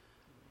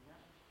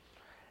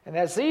 And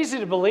that's easy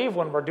to believe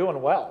when we're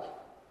doing well.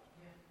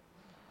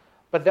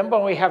 But then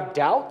when we have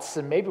doubts,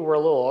 and maybe we're a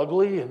little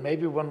ugly, and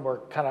maybe when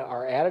we're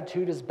our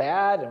attitude is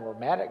bad, and we're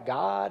mad at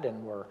God,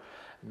 and we're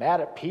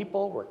mad at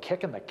people, we're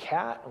kicking the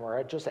cat, and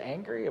we're just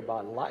angry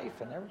about life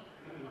and everything.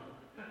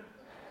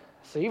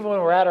 So even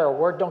when we're at our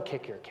word, don't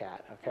kick your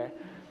cat, okay?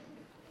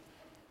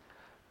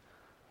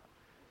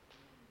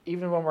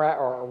 Even when we're at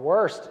our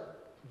worst,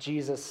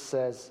 Jesus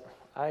says,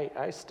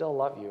 I still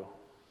love you.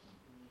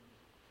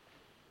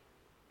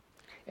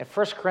 In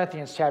 1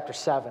 Corinthians chapter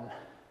 7,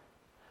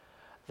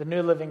 the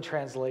New Living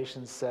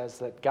Translation says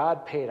that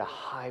God paid a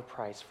high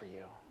price for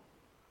you.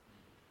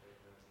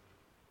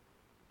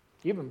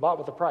 You've been bought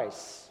with a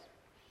price.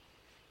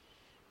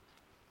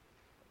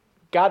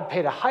 God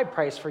paid a high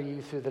price for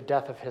you through the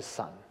death of his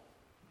Son.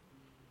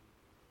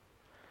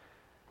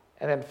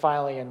 And then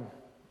finally in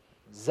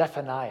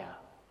Zephaniah,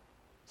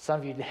 some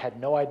of you had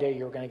no idea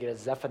you were going to get a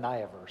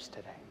Zephaniah verse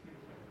today.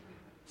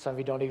 Some of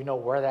you don't even know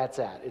where that's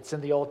at. It's in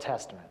the Old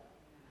Testament.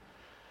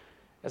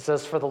 It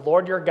says, "For the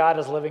Lord your God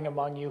is living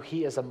among you.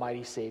 He is a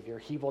mighty Savior.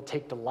 He will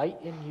take delight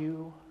in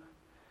you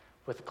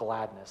with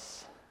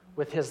gladness.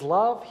 With his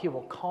love, he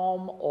will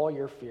calm all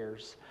your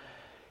fears.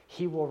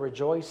 He will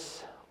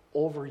rejoice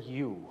over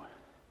you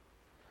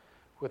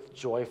with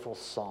joyful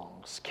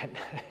songs." Can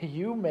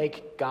you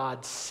make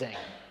God sing?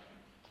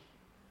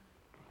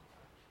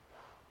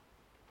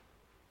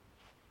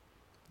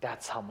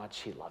 That's how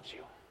much he loves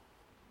you.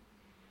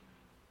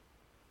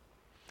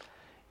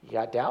 You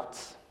got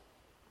doubts?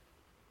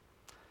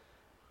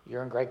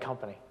 You're in great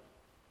company.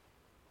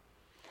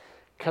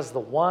 Because the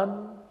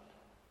one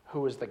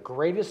who is the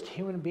greatest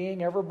human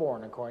being ever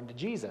born, according to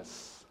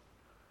Jesus,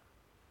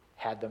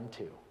 had them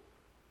too.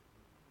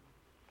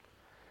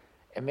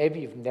 And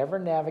maybe you've never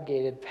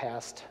navigated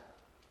past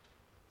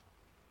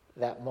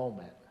that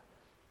moment,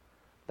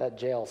 that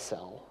jail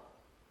cell,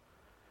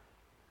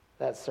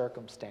 that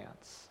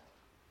circumstance,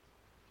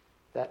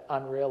 that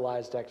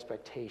unrealized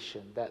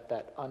expectation,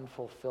 that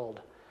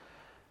unfulfilled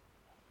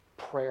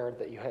prayer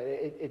that you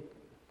had.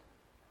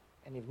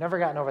 And you've never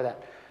gotten over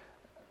that.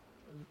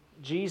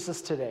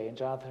 Jesus today, and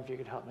Jonathan, if you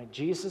could help me,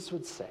 Jesus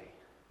would say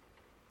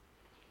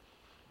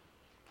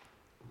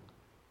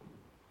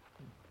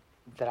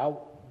that I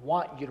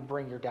want you to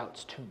bring your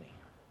doubts to me.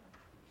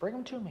 Bring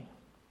them to me.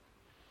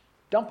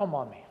 Dump them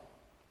on me.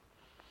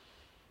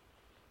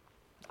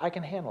 I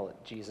can handle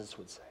it, Jesus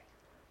would say.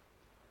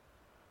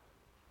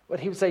 But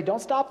he would say, don't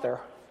stop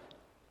there.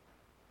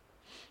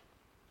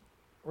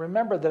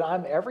 Remember that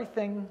I'm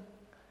everything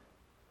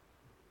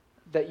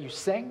that you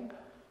sing.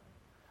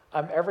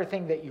 I'm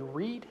everything that you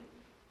read.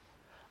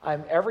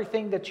 I'm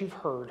everything that you've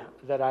heard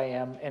that I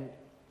am, and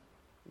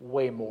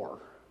way more.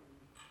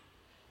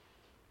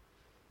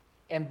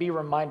 And be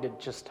reminded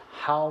just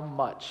how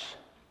much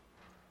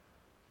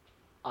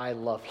I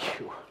love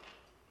you.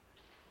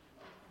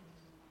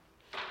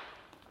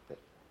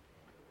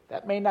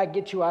 That may not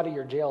get you out of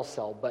your jail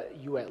cell, but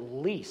you at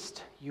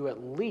least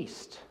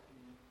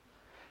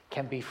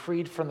can be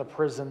freed from the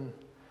prison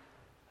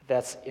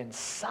that's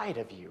inside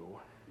of you,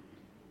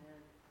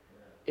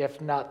 if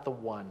not the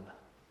one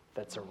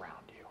that's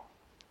around you.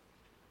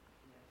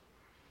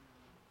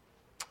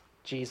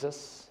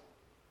 Jesus,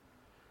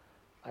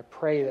 I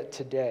pray that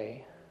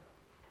today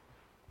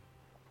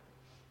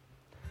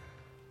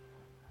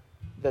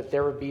that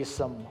there would be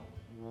some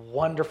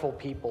wonderful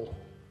people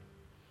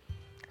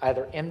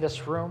either in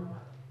this room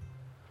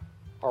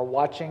or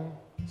watching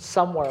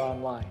somewhere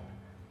online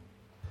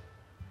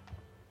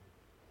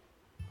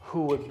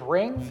who would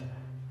bring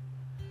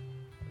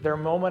their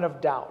moment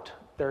of doubt,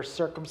 their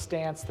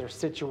circumstance, their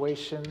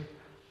situation,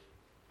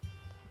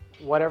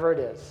 whatever it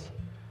is,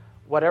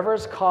 whatever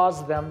has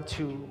caused them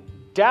to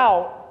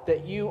doubt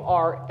that you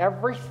are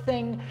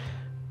everything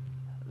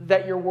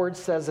that your word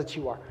says that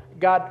you are.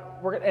 God,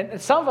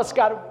 and some of us,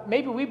 God,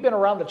 maybe we've been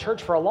around the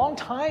church for a long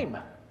time.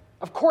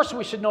 Of course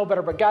we should know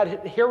better, but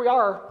God, here we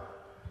are.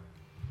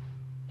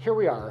 Here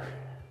we are.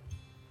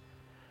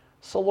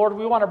 So Lord,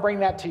 we want to bring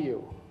that to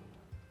you.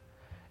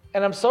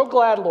 And I'm so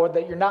glad, Lord,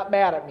 that you're not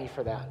mad at me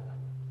for that.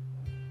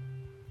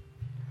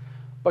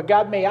 But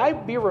God, may I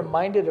be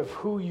reminded of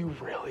who you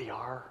really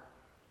are.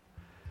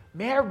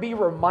 May I be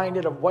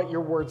reminded of what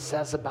your word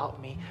says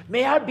about me.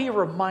 May I be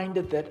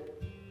reminded that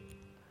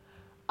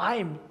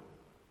I'm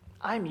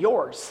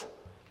yours.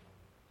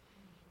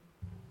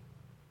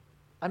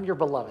 I'm your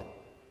beloved.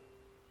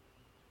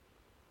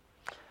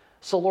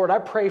 So Lord, I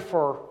pray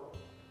for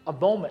a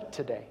moment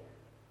today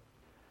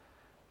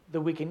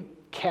that we can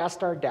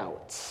cast our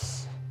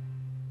doubts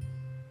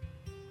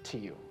to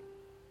you.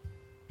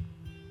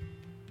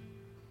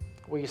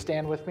 Will you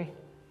stand with me,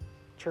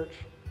 church?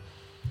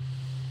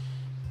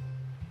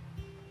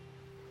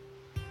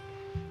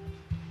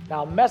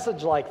 Now, a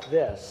message like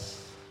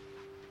this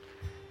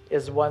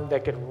is one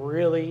that could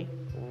really,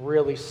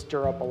 really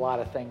stir up a lot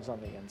of things on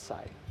the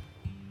inside.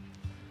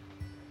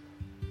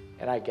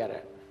 And I get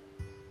it.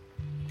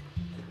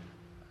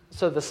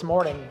 So this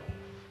morning,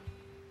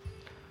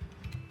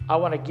 I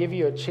want to give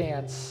you a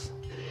chance,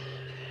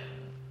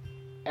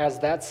 as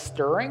that's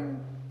stirring,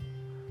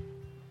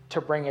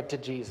 to bring it to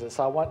Jesus.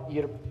 I want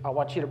you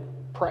to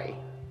pray.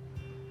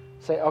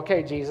 Say,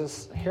 okay,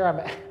 Jesus, here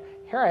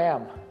I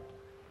am.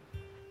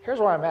 Here's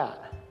where I'm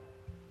at.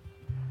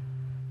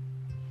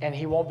 And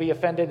he won't be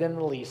offended in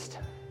the least.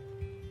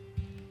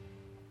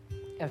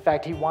 In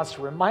fact, he wants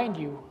to remind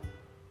you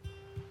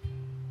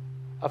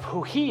of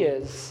who he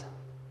is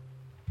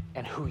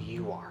and who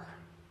you are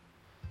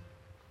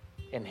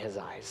in his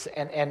eyes.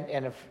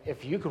 And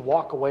if you could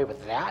walk away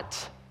with that,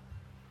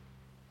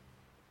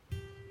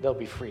 there'll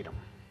be freedom.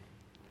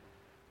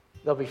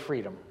 There'll be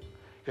freedom.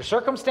 Your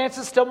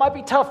circumstances still might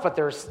be tough, but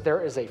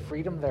there is a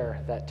freedom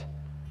there that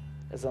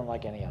is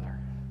unlike any other.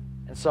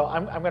 And so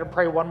I'm going to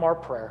pray one more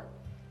prayer.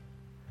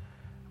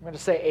 I'm going to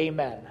say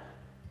amen.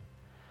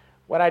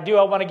 When I do,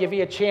 I want to give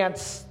you a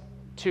chance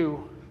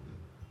to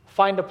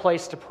find a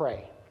place to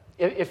pray.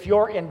 If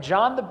you're in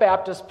John the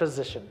Baptist's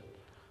position,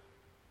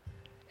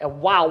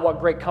 and wow, what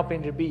great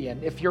company to be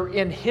in. If you're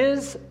in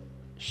his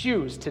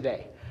shoes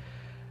today,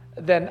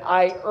 then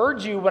I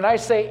urge you, when I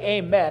say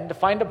amen, to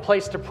find a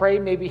place to pray,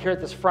 maybe here at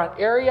this front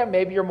area.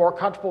 Maybe you're more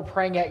comfortable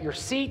praying at your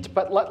seat,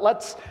 but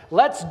let's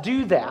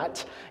do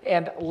that,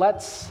 and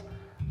let's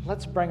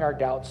bring our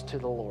doubts to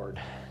the Lord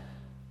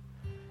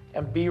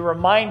and be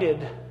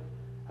reminded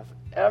of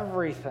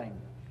everything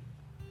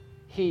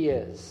he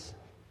is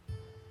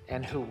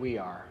and who we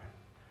are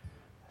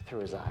through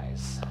his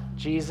eyes.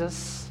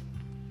 Jesus,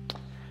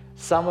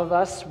 some of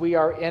us, we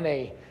are in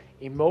a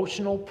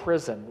emotional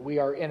prison. We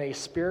are in a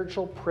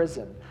spiritual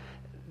prison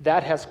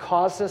that has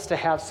caused us to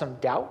have some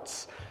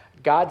doubts.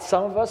 God,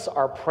 some of us,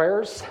 our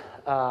prayers,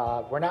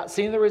 we're not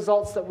seeing the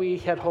results that we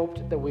had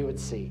hoped that we would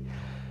see.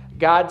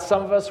 God,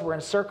 some of us, we're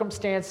in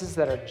circumstances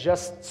that are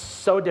just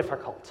so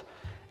difficult.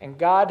 And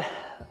God,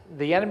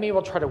 the enemy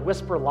will try to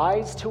whisper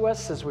lies to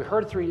us, as we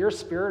heard through your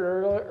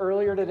spirit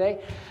earlier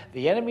today.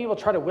 The enemy will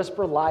try to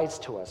whisper lies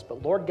to us.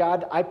 But Lord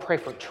God, I pray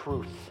for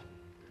truth.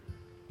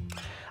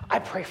 I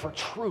pray for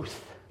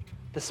truth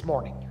this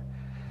morning.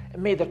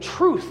 And may the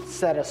truth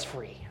set us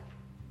free.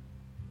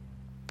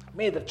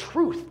 May the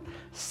truth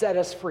set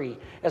us free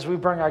as we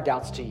bring our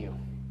doubts to you.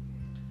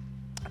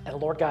 And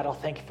Lord God, I'll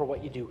thank you for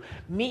what you do.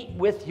 Meet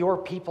with your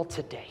people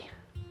today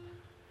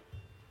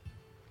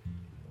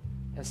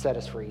and set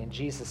us free. In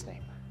Jesus'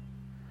 name,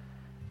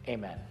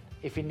 amen.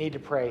 If you need to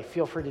pray,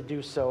 feel free to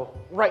do so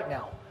right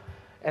now.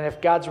 And if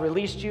God's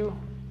released you,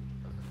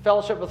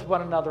 fellowship with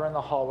one another in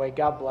the hallway.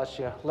 God bless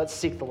you. Let's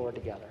seek the Lord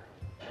together.